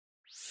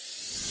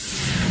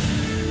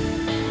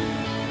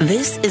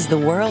This is the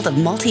world of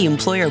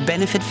multi-employer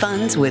benefit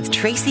funds with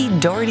Tracy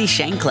Doherty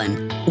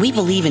Shanklin. We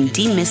believe in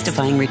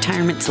demystifying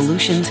retirement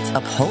solutions,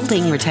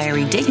 upholding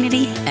retiree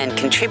dignity, and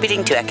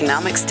contributing to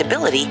economic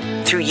stability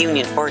through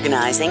union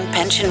organizing,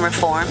 pension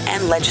reform,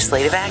 and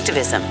legislative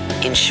activism.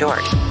 In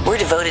short, we're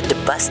devoted to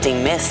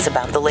busting myths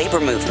about the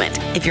labor movement.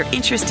 If you're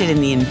interested in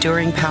the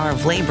enduring power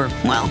of labor,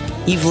 well,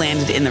 you've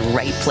landed in the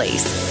right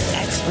place.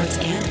 Experts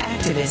and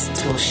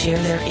activists will share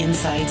their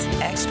insights,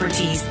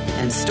 expertise,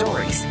 and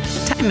stories.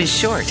 Time is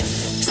short,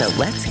 so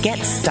let's get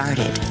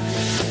started.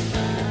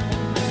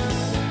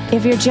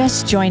 If you're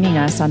just joining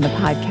us on the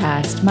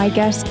podcast, my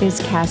guest is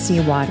Cassie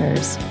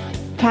Waters.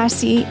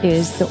 Cassie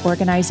is the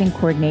organizing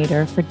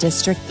coordinator for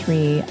District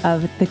 3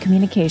 of the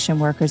Communication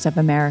Workers of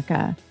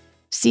America.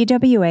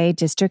 CWA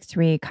District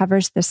 3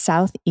 covers the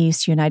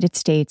Southeast United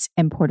States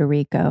and Puerto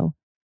Rico.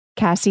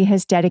 Cassie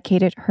has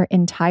dedicated her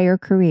entire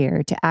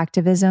career to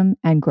activism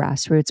and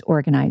grassroots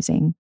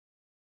organizing.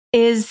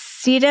 Is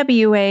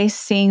CWA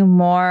seeing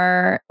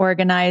more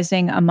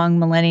organizing among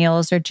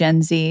millennials or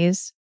Gen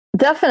Zs?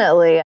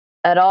 Definitely.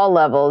 At all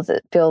levels,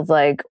 it feels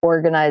like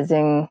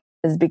organizing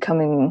is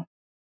becoming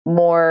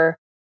more,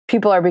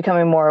 people are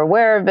becoming more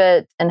aware of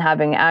it and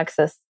having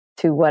access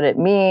to what it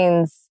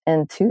means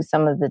and to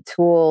some of the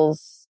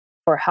tools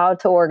for how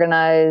to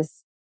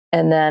organize,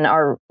 and then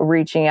are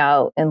reaching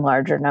out in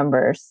larger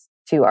numbers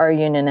to our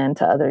union and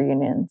to other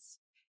unions.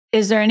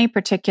 Is there any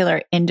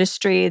particular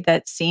industry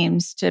that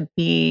seems to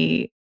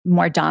be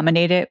more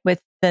dominated with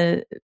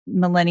the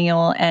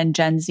millennial and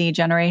Gen Z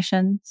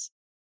generations?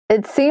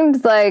 It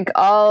seems like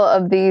all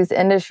of these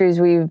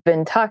industries we've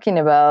been talking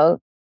about,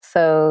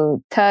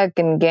 so tech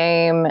and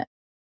game,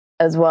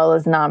 as well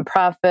as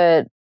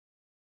nonprofit,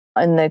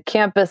 in the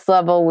campus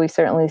level, we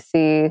certainly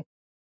see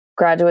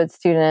graduate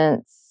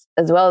students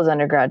as well as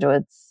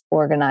undergraduates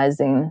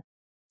organizing.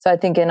 So I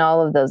think in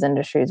all of those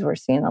industries, we're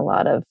seeing a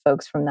lot of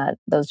folks from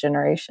those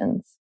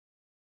generations.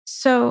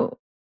 So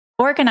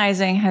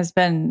organizing has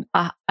been,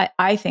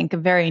 I think, a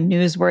very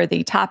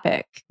newsworthy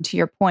topic. To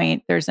your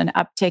point, there's an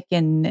uptick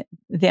in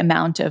the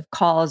amount of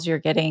calls you're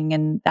getting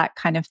and that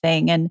kind of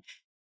thing. And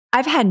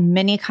I've had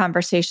many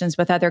conversations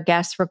with other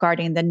guests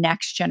regarding the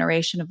next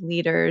generation of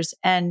leaders.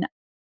 And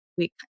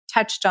we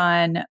touched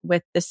on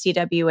with the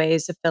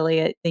CWA's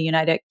affiliate, the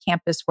United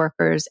Campus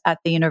Workers at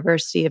the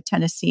University of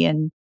Tennessee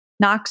in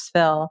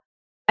Knoxville.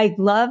 I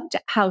loved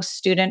how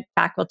student,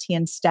 faculty,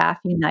 and staff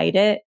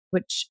united,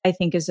 which I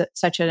think is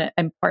such an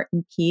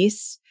important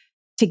piece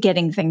to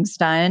getting things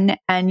done.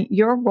 And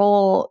your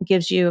role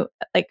gives you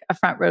like a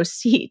front row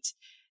seat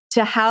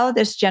to how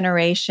this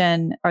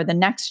generation or the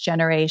next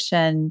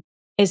generation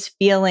is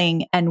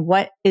feeling and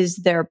what is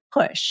their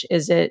push.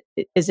 Is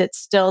it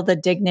still the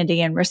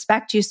dignity and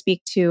respect you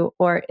speak to,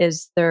 or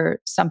is there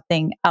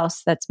something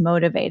else that's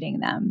motivating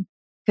them?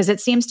 Because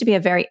it seems to be a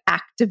very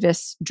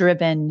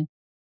activist-driven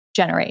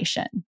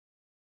generation.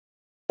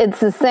 It's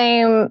the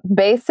same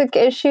basic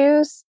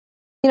issues.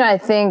 I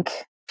think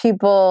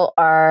people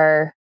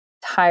are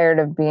tired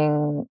of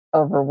being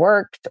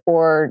overworked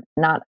or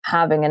not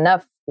having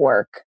enough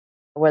work,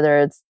 whether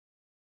it's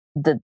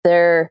that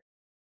their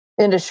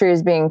industry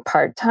is being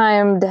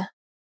part-timed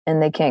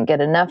and they can't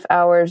get enough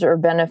hours or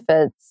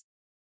benefits,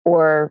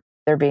 or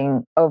they're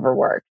being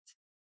overworked.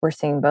 We're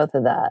seeing both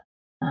of that.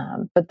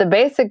 But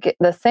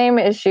the same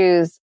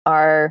issues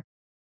are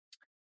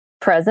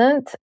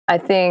present. I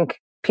think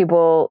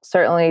people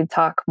certainly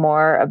talk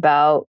more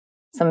about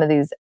some of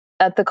these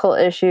ethical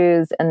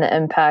issues and the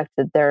impact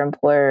that their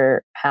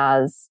employer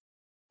has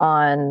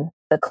on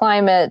the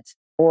climate,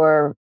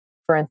 or,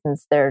 for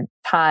instance, their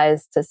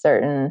ties to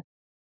certain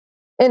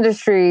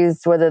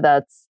industries, whether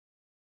that's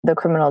the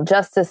criminal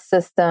justice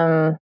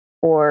system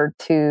or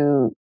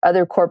to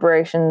other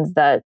corporations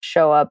that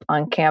show up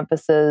on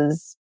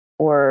campuses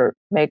or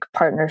make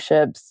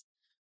partnerships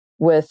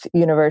with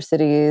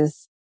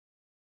universities,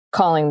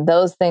 calling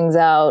those things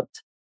out.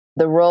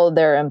 The role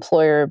their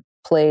employer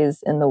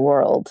plays in the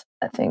world,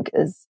 I think,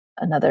 is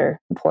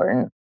another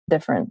important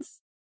difference.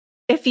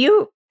 If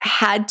you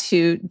had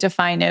to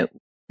define it,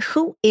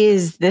 who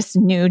is this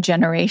new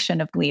generation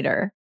of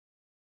leader?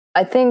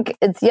 I think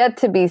it's yet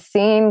to be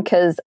seen,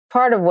 because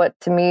part of what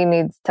to me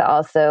needs to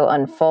also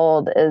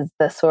unfold is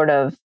the sort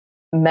of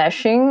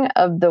meshing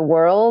of the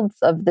worlds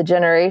of the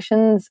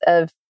generations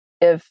of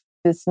if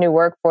this new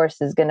workforce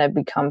is going to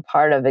become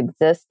part of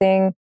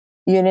existing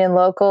union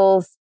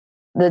locals,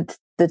 the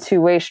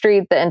two-way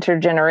street, the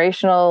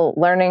intergenerational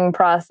learning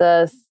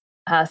process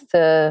has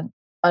to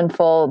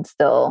unfold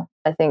still,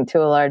 I think,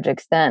 to a large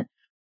extent.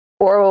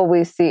 Or will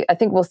we see, I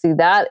think we'll see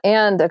that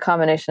and a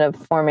combination of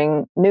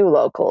forming new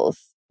locals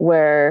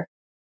where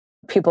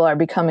people are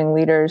becoming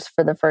leaders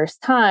for the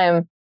first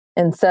time.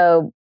 And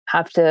so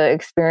have to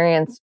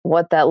experience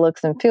what that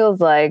looks and feels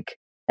like.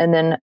 And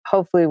then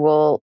hopefully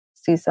we'll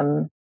see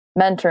some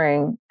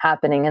mentoring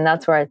happening. And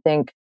that's where I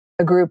think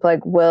a group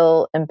like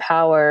Will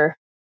Empower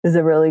is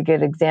a really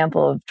good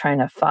example of trying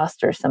to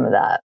foster some of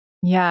that.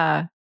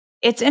 Yeah.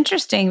 It's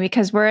interesting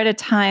because we're at a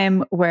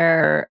time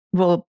where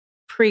we'll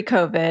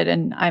pre-COVID,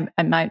 and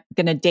I'm not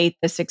going to date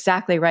this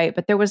exactly right,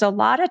 but there was a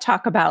lot of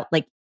talk about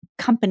like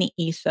company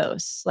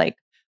ethos, like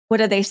what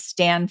do they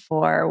stand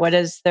for? What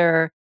is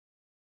their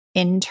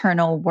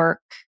internal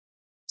work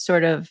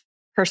sort of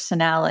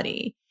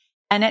personality?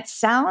 And it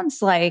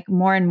sounds like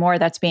more and more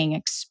that's being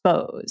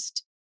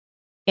exposed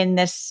in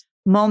this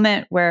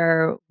moment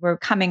where we're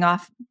coming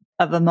off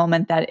of a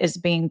moment that is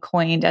being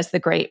coined as the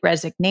Great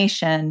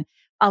Resignation.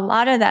 A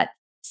lot of that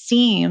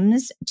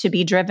seems to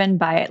be driven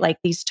by like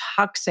these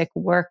toxic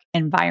work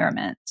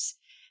environments.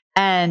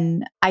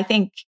 And I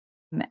think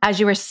as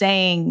you were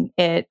saying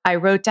it, I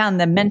wrote down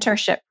the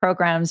mentorship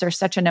programs are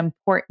such an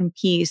important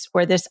piece,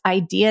 or this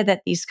idea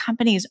that these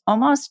companies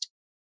almost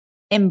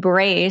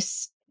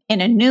embrace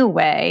in a new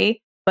way,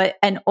 but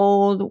an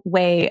old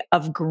way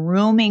of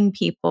grooming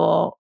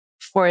people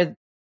for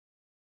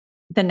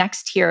the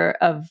next tier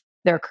of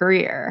their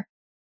career.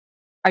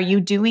 Are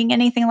you doing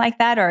anything like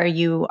that? Or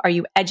are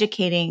you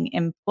educating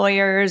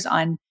employers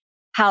on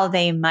how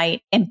they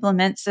might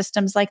implement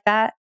systems like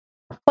that?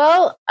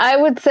 Well, I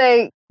would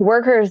say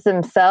workers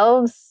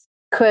themselves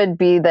could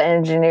be the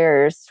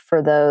engineers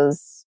for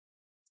those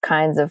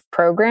kinds of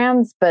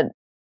programs, but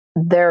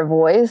their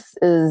voice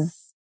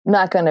is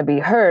not going to be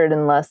heard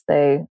unless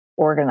they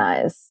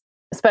organize,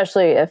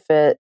 especially if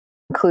it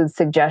includes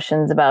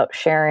suggestions about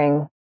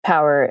sharing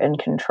power and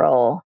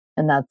control.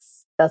 And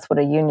that's what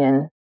a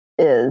union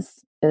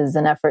is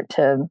an effort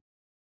to,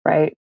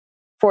 right,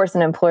 force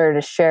an employer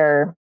to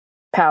share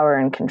power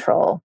and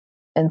control.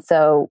 And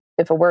so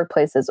if a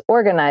workplace is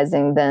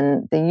organizing,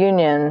 then the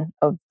union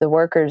of the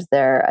workers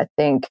there, I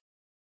think,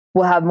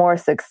 will have more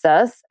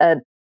success at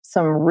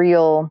some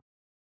real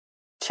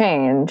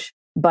change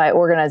by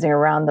organizing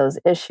around those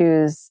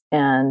issues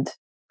and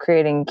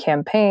creating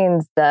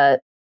campaigns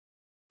that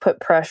put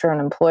pressure on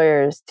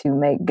employers to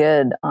make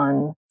good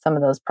on some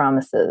of those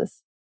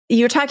promises.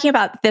 You're talking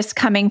about this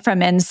coming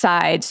from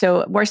inside.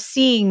 So we're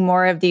seeing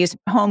more of these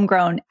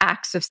homegrown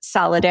acts of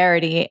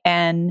solidarity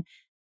and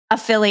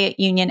affiliate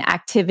union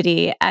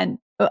activity. And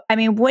I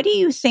mean, what do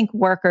you think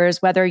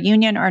workers, whether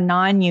union or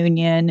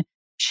non-union,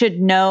 should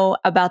know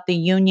about the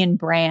union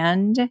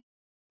brand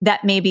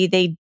that maybe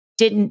they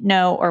didn't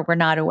know or were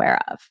not aware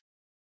of?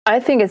 I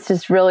think it's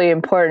just really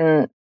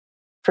important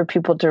for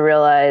people to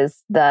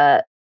realize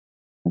that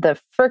the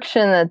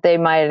friction that they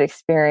might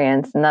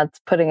experience, and that's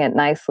putting it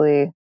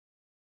nicely,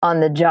 on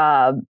the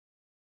job,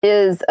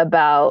 is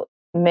about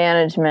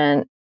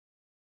management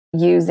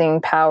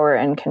using power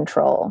and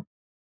control.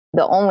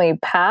 The only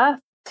path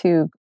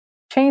to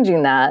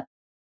changing that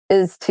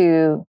is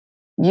to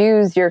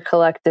use your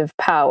collective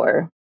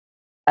power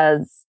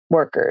as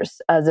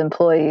workers, as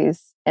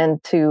employees,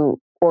 and to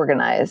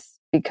organize,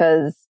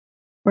 because,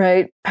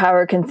 right,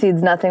 power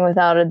concedes nothing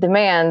without a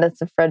demand.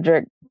 That's a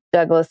Frederick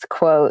Douglass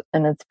quote,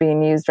 and it's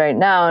being used right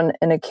now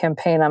in a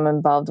campaign I'm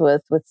involved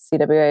with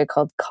CWA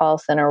called Call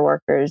Center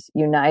Workers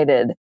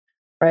United,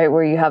 right,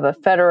 where you have a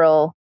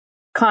federal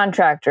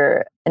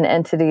contractor, an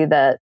entity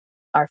that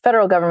our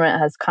federal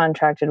government has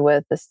contracted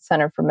with, the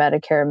Center for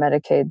Medicare and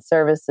Medicaid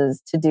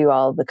Services, to do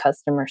all of the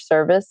customer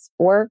service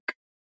work.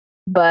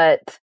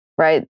 But,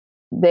 right,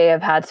 they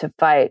have had to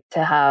fight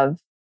to have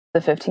the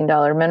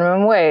 $15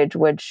 minimum wage,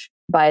 which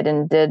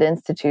Biden did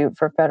institute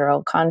for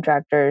federal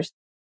contractors.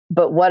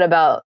 But what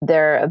about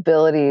their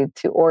ability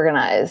to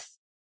organize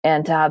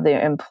and to have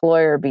the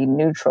employer be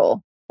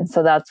neutral? And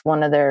so that's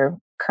one of their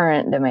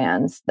current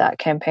demands, that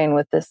campaign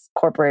with this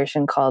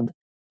corporation called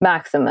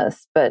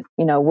Maximus. But,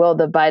 will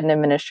the Biden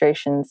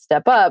administration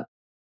step up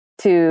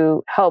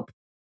to help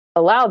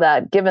allow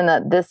that, given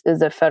that this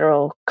is a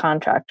federal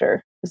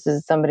contractor? This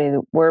is somebody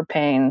that we're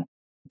paying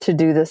to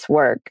do this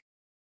work.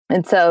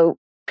 And so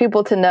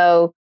people to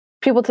know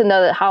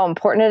that how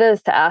important it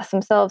is to ask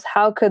themselves,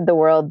 how could the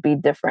world be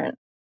different?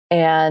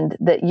 And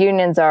that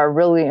unions are a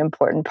really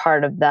important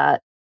part of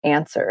that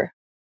answer.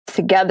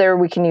 Together,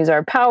 we can use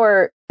our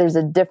power. There's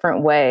a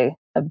different way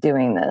of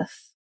doing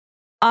this.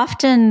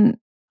 Often,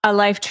 a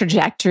life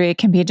trajectory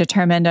can be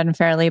determined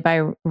unfairly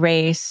by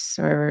race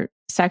or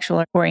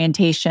sexual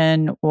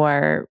orientation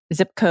or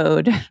zip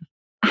code.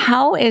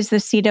 How is the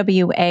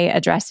CWA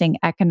addressing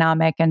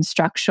economic and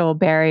structural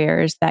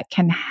barriers that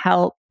can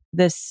help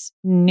this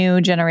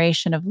new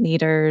generation of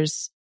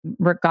leaders,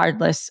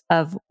 regardless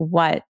of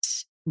what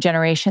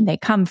generation they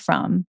come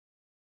from?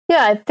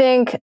 Yeah, I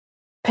think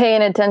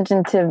paying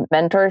attention to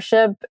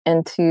mentorship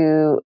and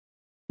to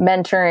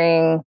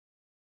mentoring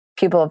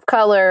people of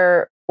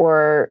color,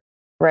 or,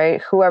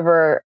 right,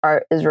 whoever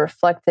is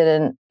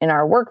reflected in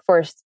our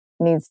workforce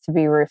needs to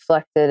be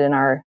reflected in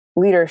our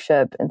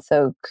leadership. And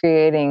so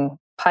creating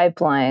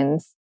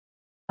pipelines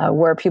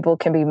where people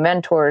can be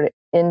mentored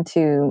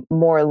into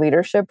more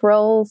leadership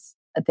roles,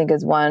 I think,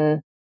 is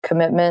one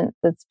commitment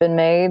that's been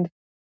made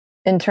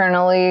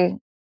internally.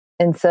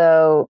 And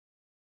so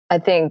I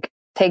think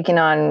taking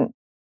on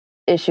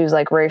issues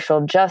like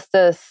racial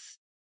justice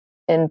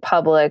in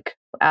public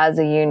as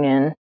a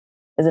union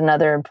is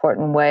another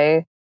important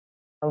way.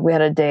 We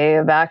had a day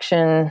of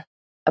action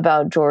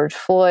about George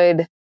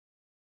Floyd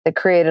that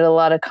created a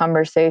lot of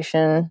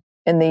conversation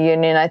in the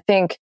union. I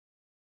think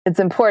it's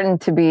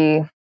important to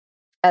be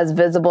as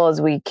visible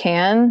as we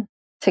can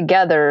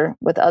together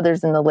with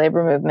others in the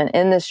labor movement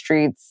in the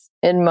streets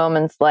in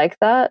moments like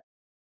that,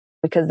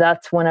 because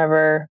that's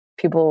whenever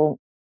people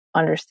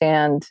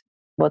understand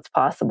what's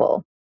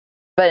possible.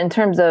 But in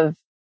terms of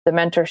the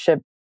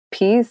mentorship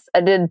piece,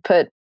 I did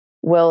put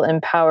Will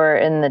Empower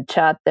in the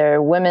chat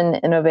there, Women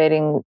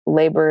Innovating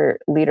Labor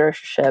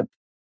Leadership.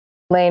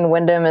 Lane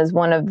Wyndham is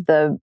one of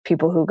the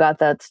people who got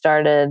that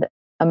started,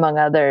 among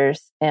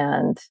others.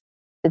 And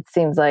it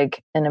seems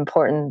like an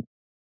important,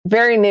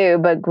 very new,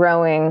 but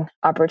growing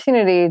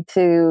opportunity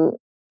to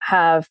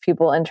have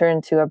people enter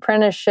into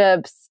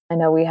apprenticeships. I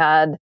know we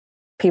had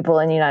people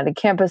in United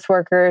Campus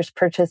Workers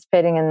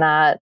participating in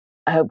that.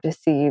 I hope to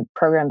see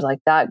programs like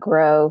that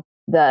grow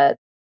that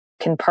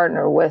can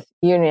partner with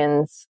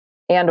unions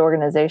and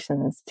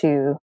organizations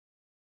to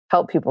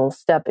help people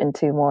step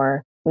into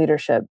more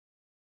leadership.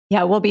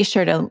 Yeah, we'll be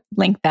sure to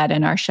link that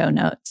in our show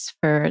notes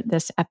for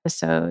this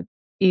episode.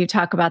 You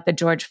talk about the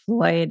George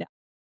Floyd.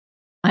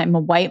 I'm a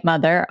white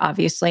mother,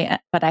 obviously,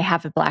 but I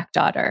have a Black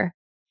daughter.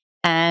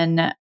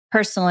 And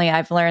personally,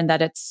 I've learned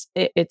that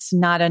it's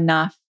not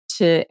enough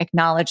to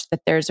acknowledge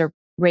that there's a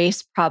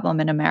race problem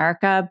in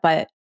America,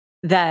 but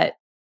that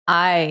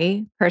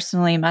I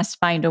personally must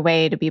find a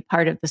way to be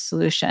part of the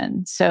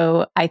solution.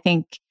 So I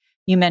think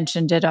you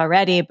mentioned it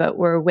already, but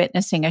we're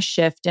witnessing a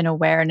shift in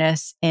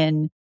awareness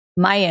in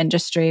my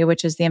industry,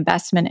 which is the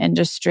investment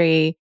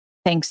industry,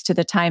 thanks to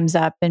the Time's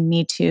Up and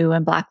Me Too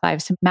and Black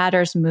Lives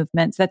Matters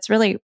movements. That's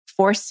really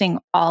forcing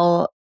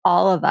all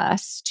of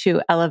us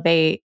to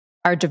elevate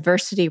our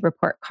diversity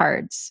report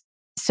cards.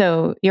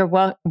 So your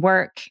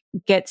work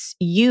gets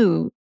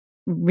you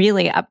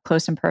really up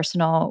close and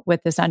personal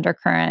with this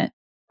undercurrent.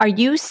 Are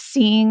you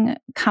seeing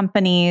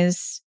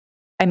companies,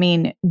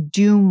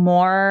 do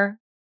more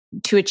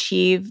to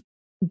achieve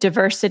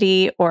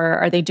diversity, or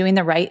are they doing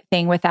the right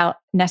thing without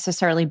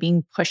necessarily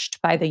being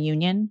pushed by the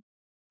union?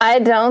 I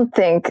don't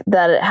think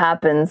that it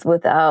happens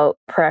without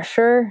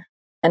pressure,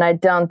 and I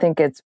don't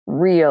think it's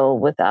real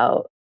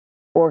without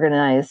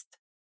organized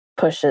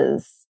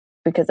pushes,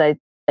 because I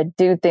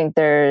do think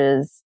there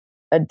is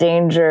a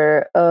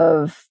danger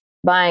of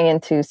buying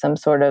into some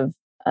sort of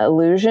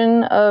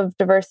illusion of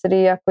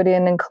diversity, equity,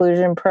 and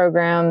inclusion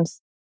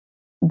programs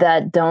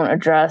that don't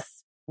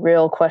address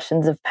real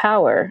questions of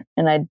power.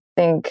 And I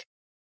think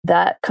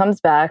that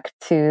comes back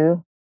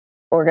to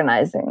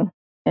organizing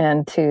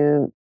and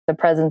to the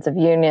presence of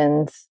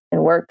unions in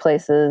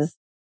workplaces,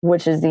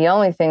 which is the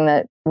only thing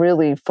that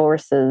really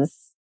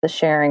forces the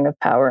sharing of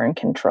power and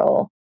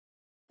control.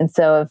 And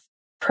so if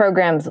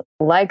programs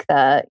like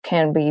that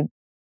can be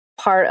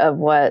part of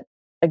what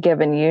a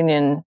given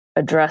union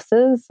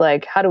addresses,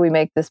 like how do we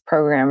make this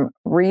program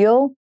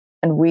real?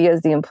 And we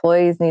as the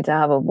employees need to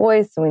have a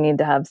voice, and we need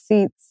to have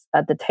seats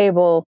at the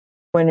table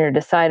when you're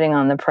deciding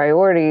on the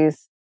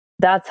priorities.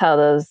 That's how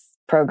those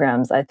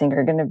programs, I think,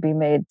 are going to be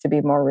made to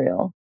be more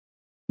real.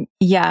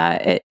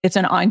 Yeah, it's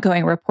an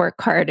ongoing report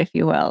card, if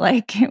you will.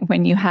 Like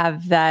when you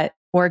have that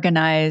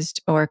organized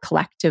or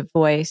collective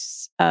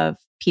voice of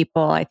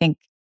people, I think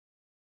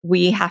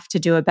we have to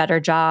do a better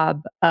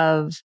job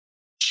of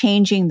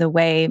changing the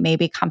way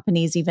maybe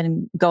companies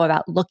even go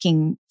about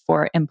looking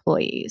for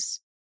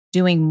employees,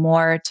 doing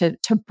more to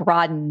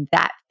broaden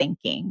that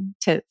thinking,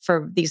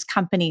 for these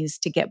companies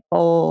to get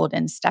bold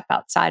and step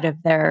outside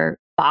of their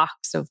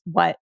box of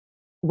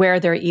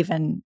where they're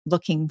even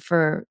looking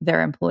for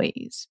their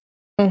employees.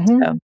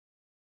 Mm-hmm. So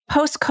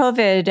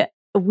post-COVID,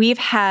 we've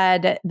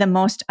had the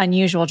most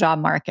unusual job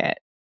market.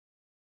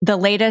 The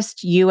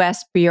latest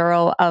U.S.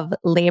 Bureau of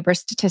Labor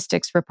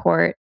Statistics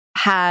report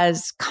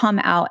has come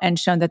out and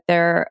shown that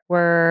there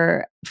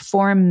were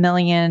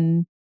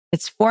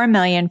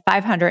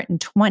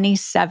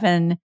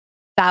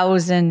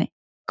 4,527,000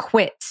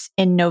 quits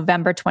in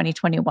November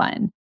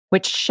 2021,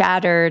 which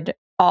shattered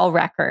all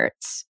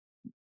records.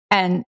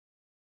 And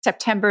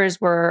September's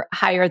were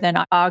higher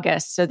than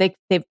August. So they've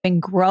been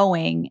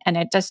growing, and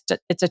it's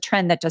a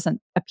trend that doesn't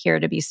appear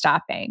to be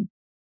stopping.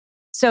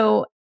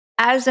 So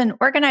as an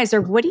organizer,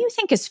 what do you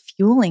think is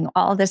fueling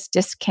all this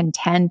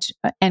discontent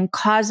and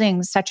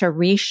causing such a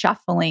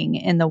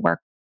reshuffling in the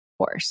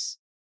workforce?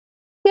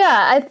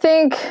 Yeah, I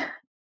think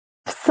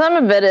some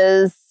of it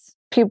is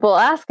people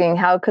asking,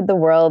 how could the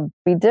world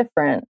be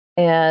different?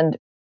 And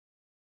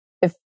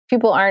if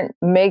people aren't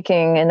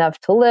making enough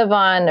to live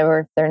on,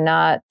 or if they're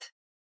not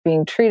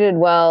being treated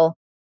well,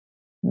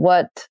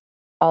 what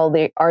are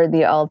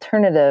the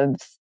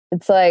alternatives?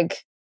 It's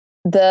like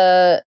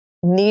the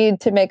need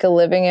to make a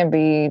living and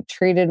be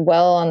treated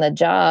well on the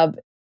job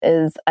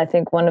is, I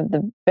think, one of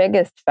the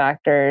biggest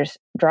factors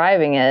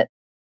driving it.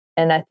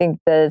 And I think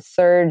the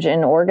surge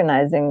in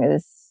organizing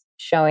is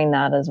showing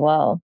that as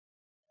well.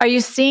 Are you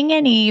seeing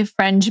any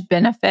fringe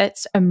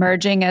benefits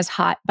emerging as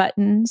hot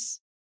buttons?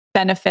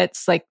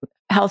 Benefits like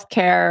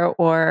healthcare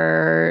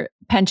or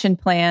pension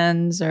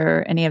plans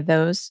or any of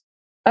those?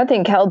 I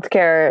think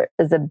healthcare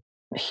is a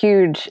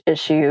huge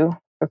issue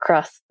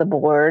across the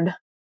board.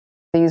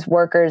 These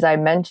workers I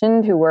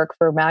mentioned who work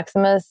for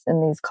Maximus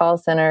in these call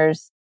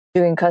centers,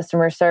 doing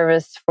customer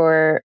service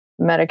for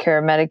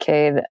Medicare,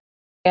 Medicaid,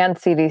 and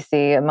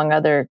CDC, among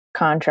other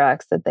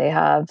contracts that they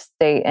have,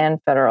 state and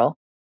federal.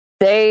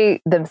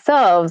 They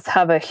themselves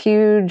have a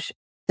huge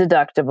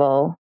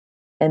deductible,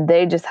 and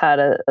they just had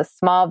a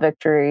small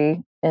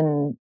victory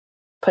in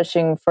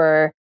pushing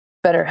for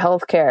better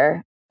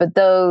healthcare. But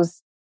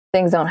those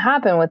things don't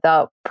happen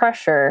without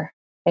pressure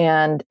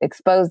and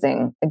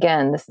exposing.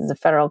 Again, this is a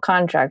federal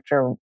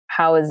contractor.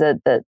 How is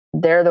it that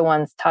they're the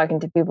ones talking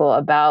to people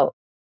about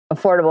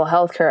affordable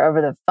healthcare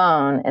over the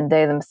phone and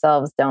they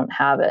themselves don't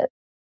have it?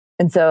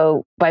 And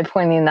so by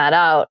pointing that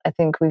out, I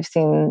think we've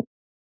seen,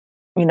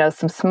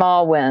 some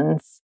small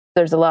wins.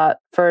 There's a lot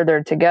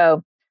further to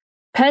go.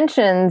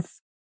 Pensions,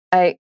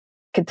 I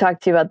could talk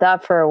to you about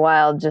that for a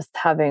while, just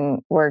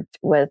having worked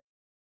with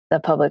the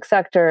public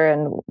sector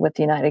and with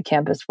United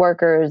Campus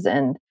Workers,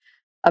 and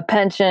a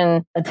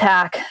pension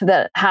attack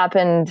that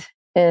happened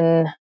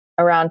in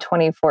around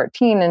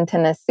 2014 in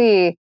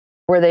Tennessee,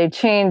 where they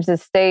changed the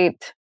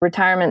state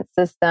retirement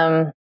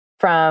system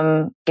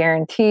from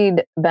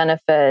guaranteed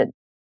benefit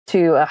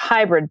to a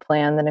hybrid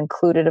plan that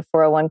included a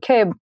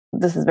 401k.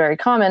 This is very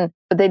common,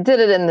 but they did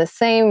it in the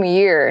same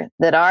year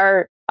that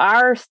our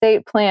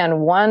state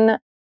plan won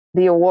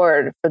the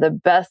award for the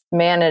best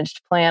managed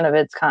plan of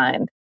its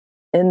kind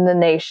in the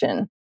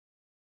nation.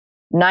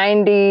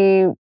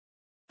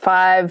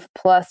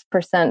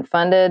 95+%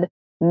 funded,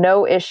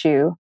 no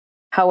issue.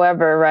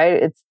 However,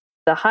 right, it's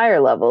the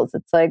higher levels.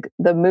 It's like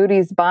the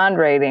Moody's bond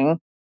rating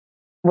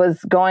was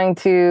going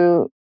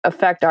to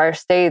affect our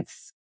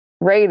state's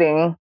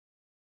rating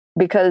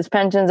because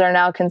pensions are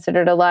now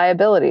considered a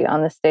liability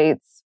on the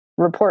state's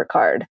report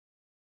card.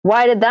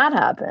 Why did that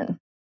happen?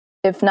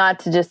 If not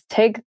to just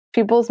take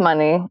people's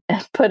money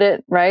and put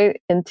it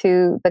right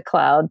into the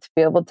cloud to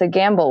be able to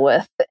gamble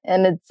with.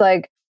 And it's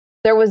like,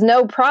 there was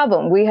no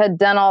problem. We had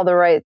done all the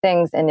right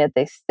things, and yet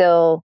they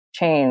still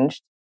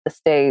changed the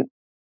state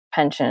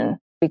pension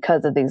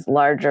because of these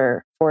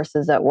larger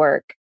forces at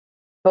work.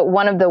 But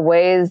one of the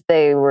ways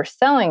they were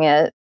selling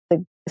it,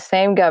 the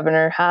same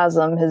governor,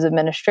 Haslam, his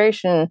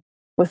administration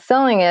was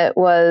selling it,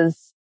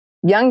 was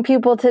young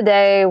people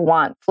today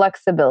want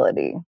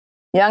flexibility.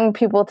 Young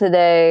people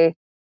today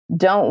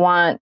don't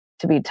want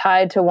to be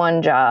tied to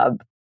one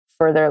job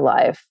for their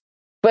life.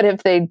 But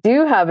if they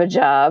do have a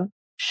job,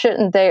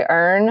 shouldn't they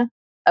earn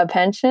a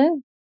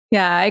pension?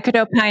 Yeah, I could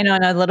opine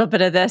on a little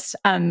bit of this,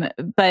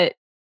 but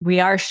we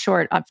are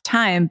short of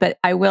time. But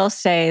I will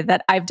say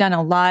that I've done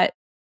a lot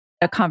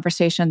of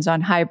conversations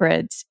on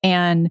hybrids.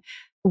 And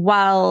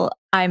while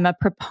I'm a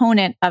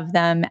proponent of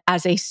them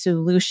as a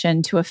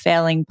solution to a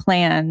failing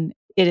plan,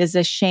 it is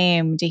a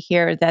shame to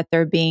hear that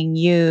they're being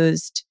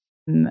used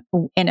in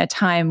a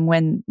time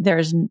when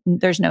there's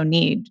no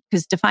need,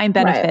 because defined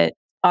benefit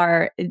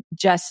have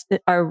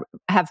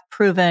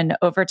proven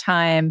over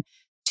time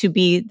to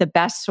be the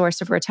best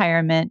source of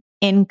retirement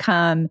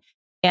income,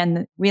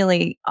 and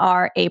really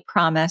are a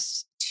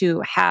promise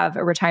to have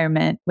a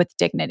retirement with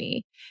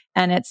dignity.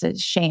 And it's a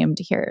shame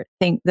to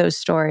think those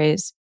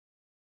stories.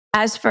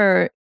 As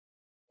for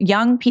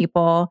young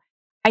people,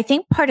 I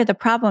think part of the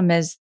problem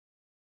is,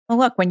 well,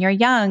 look, when you're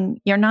young,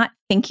 you're not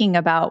thinking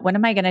about what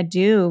am I going to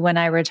do when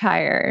I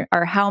retire,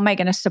 or how am I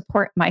going to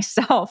support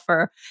myself,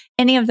 or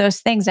any of those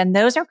things. And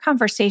those are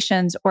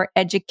conversations or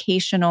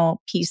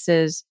educational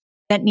pieces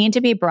that need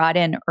to be brought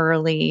in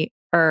early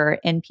or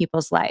in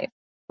people's life,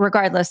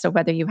 regardless of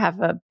whether you have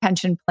a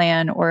pension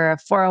plan or a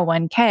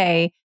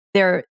 401k.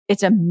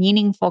 It's a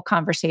meaningful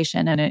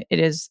conversation, and it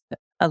is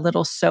a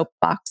little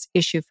soapbox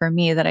issue for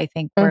me that I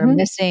think we're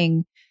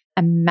missing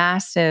a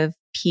massive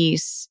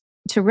piece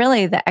to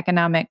really the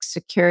economic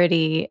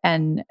security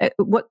and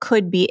what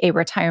could be a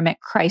retirement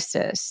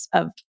crisis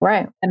of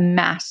a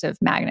massive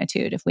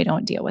magnitude if we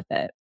don't deal with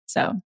it.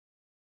 So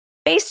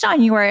based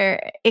on your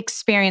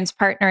experience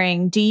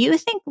partnering, do you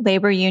think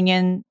labor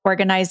union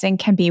organizing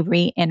can be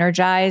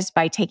re-energized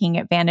by taking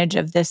advantage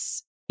of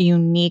this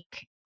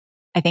unique,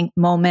 I think,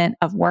 moment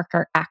of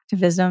worker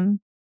activism?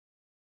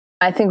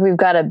 I think we've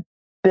got to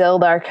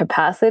build our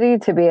capacity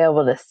to be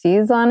able to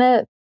seize on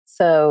it.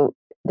 So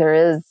there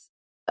is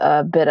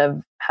a bit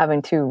of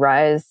having to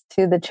rise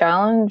to the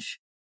challenge.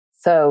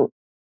 So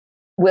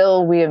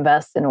will we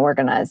invest in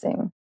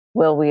organizing?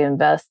 Will we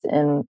invest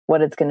in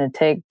what it's going to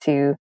take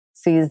to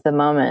seize the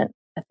moment?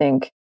 I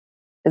think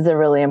is a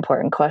really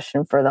important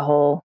question for the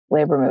whole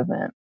labor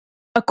movement.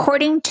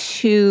 According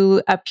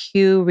to a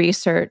Pew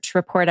Research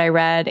report I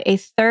read, a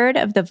third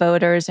of the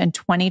voters in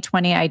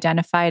 2020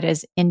 identified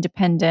as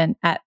independent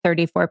at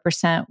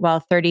 34%,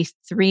 while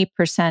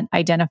 33%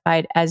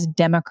 identified as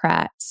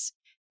Democrats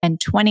and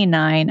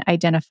 29%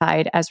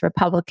 identified as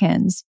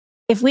Republicans.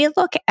 If we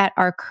look at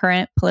our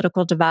current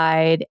political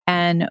divide,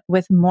 and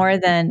with more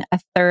than a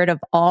third of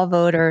all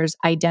voters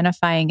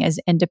identifying as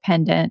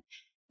independent,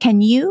 do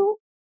you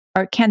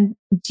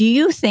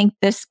think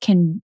this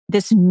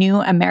new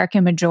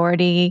American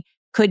majority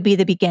could be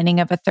the beginning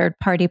of a third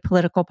party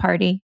political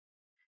party?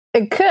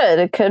 It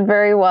could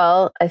very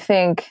well. I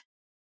think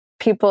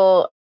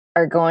people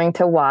are going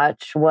to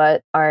watch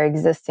what our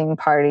existing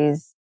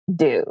parties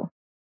do.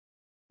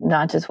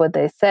 not just what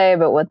they say,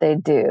 but what they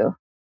do.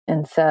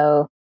 And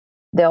so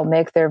they'll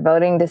make their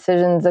voting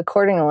decisions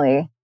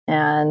accordingly.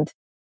 And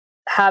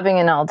having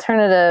an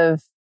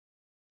alternative,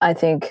 I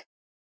think,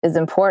 is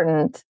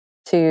important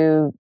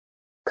to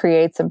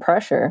create some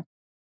pressure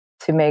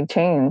to make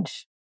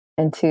change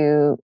and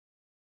to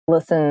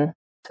listen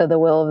to the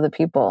will of the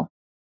people.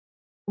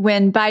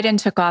 When Biden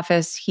took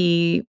office,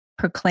 he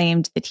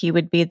proclaimed that he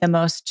would be the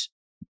most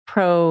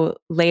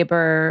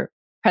pro-labor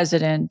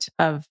president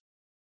of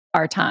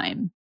our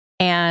time.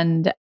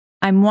 And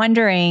I'm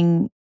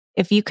wondering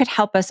if you could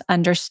help us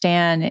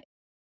understand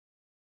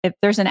if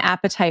there's an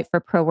appetite for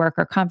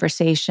pro-worker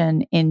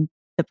conversation in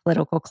the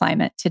political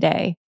climate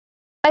today.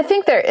 I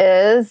think there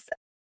is.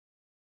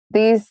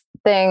 These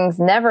things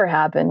never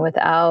happen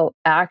without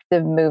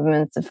active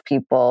movements of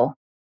people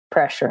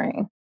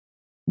pressuring.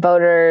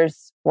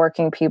 Voters,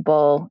 working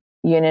people,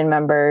 union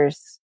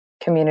members,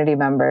 community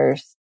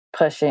members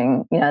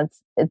pushing.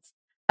 It's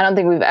I don't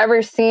think we've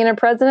ever seen a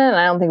president, and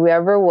I don't think we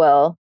ever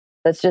will,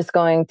 that's just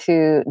going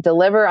to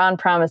deliver on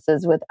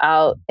promises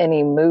without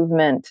any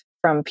movement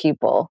from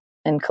people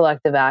and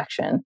collective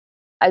action.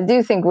 I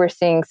do think we're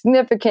seeing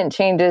significant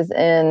changes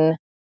in,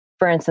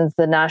 for instance,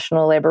 the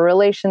National Labor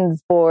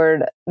Relations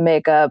Board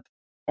makeup,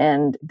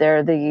 and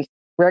they're the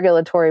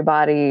regulatory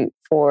body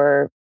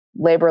for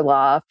labor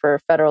law, for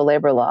federal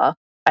labor law.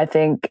 I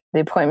think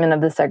the appointment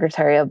of the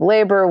Secretary of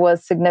Labor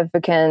was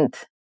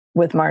significant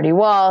with Marty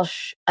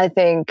Walsh. I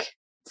think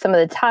some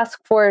of the task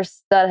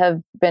force that have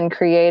been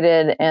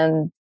created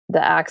and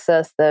the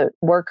access that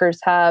workers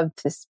have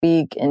to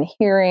speak in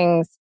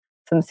hearings,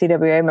 some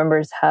CWA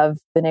members have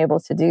been able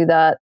to do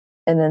that.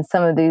 And then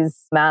some of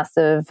these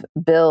massive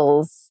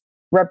bills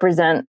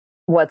represent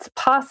what's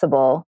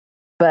possible,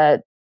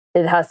 but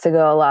it has to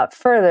go a lot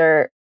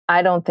further.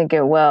 I don't think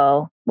it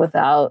will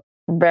without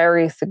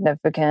very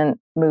significant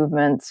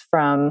movements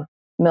from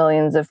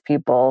millions of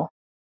people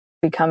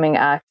becoming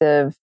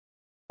active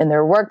in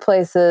their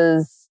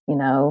workplaces,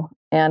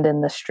 and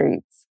in the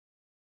streets.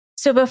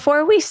 So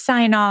before we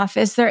sign off,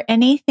 is there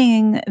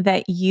anything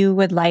that you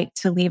would like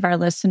to leave our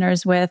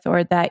listeners with,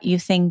 or that you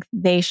think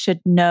they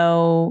should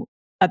know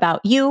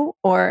about you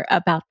or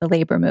about the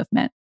labor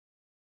movement?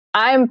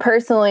 I'm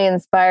personally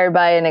inspired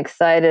by and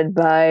excited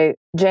by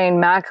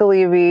Jane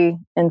McAlevey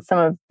and some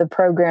of the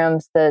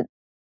programs that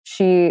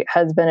she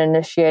has been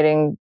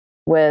initiating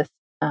with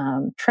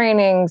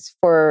trainings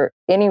for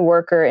any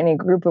worker, any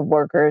group of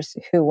workers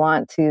who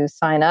want to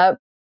sign up.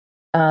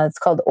 It's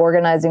called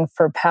Organizing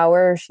for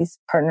Power. She's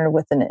partnered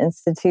with an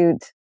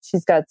institute.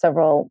 She's got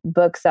several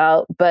books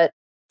out, but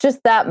just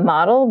that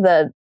model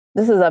that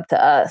this is up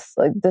to us.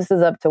 Like, this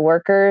is up to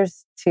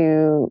workers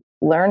to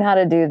learn how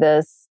to do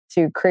this,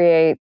 to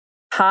create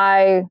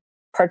high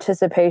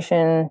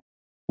participation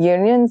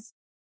unions,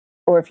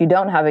 or if you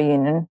don't have a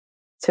union,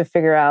 to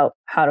figure out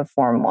how to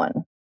form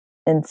one.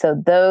 And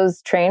so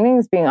those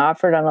trainings being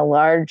offered on a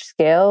large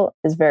scale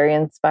is very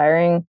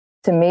inspiring.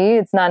 To me,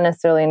 it's not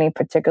necessarily any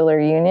particular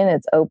union.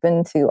 It's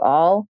open to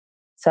all.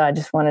 So I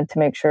just wanted to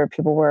make sure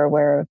people were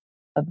aware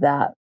of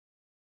that.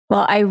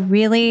 Well, I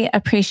really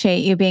appreciate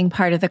you being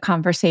part of the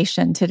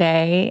conversation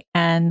today.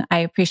 And I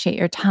appreciate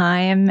your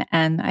time.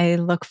 And I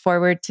look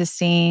forward to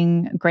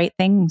seeing great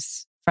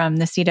things from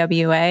the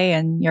CWA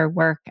and your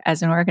work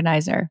as an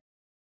organizer.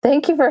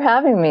 Thank you for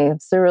having me.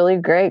 It's a really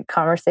great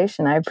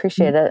conversation. I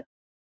appreciate it.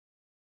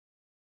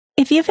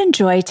 If you've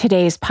enjoyed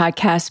today's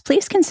podcast,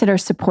 please consider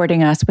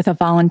supporting us with a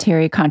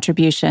voluntary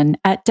contribution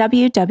at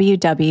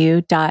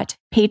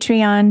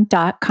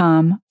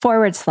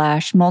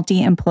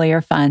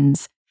www.patreon.com/multi-employer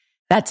funds.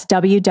 That's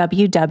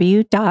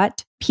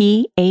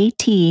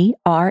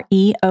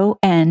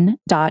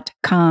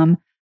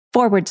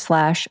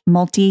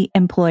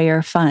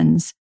www.patreon.com/multi-employer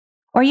funds.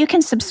 Or you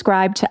can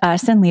subscribe to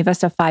us and leave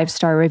us a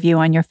 5-star review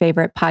on your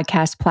favorite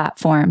podcast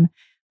platform.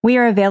 We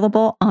are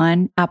available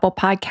on Apple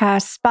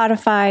Podcasts,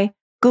 Spotify,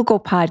 Google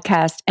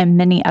Podcast, and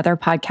many other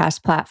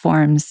podcast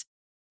platforms.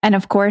 And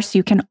of course,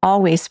 you can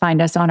always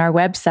find us on our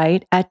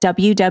website at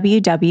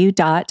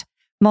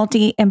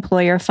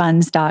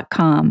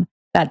www.multiemployerfunds.com.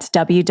 That's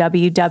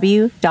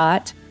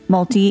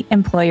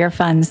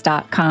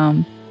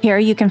www.multiemployerfunds.com. Here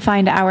you can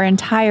find our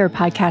entire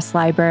podcast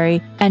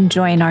library and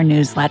join our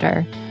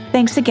newsletter.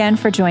 Thanks again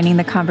for joining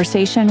the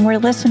conversation where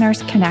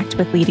listeners connect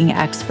with leading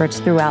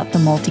experts throughout the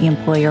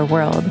multi-employer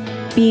world.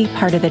 Be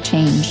part of the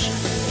change.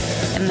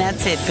 And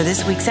that's it for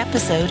this week's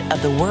episode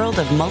of The World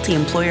of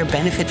Multi-Employer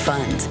Benefit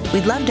Funds.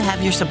 We'd love to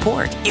have your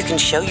support. You can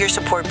show your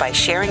support by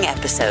sharing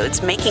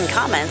episodes, making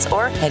comments,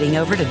 or heading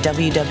over to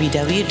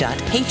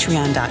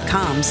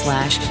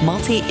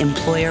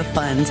www.patreon.com/multi-employer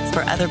funds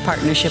for other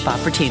partnership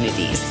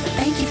opportunities.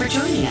 Thank you for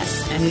joining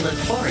us, and we look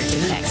forward to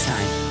the next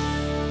time.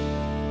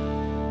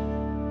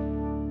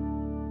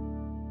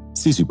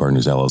 CWA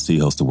Partners LLC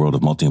hosts the World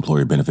of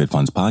Multi-Employer Benefit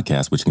Funds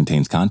podcast, which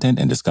contains content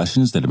and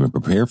discussions that have been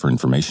prepared for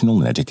informational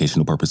and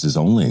educational purposes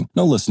only.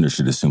 No listener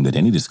should assume that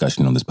any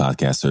discussion on this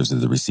podcast serves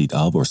as the receipt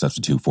of or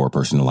substitute for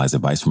personalized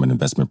advice from an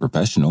investment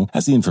professional,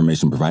 as the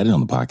information provided on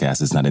the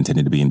podcast is not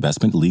intended to be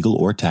investment, legal,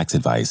 or tax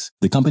advice.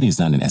 The company is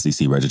not an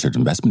SEC-registered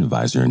investment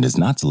advisor and does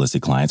not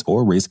solicit clients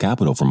or raise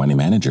capital for money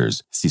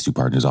managers. CWA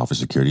Partners offers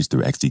securities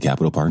through XD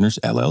Capital Partners,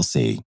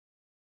 LLC.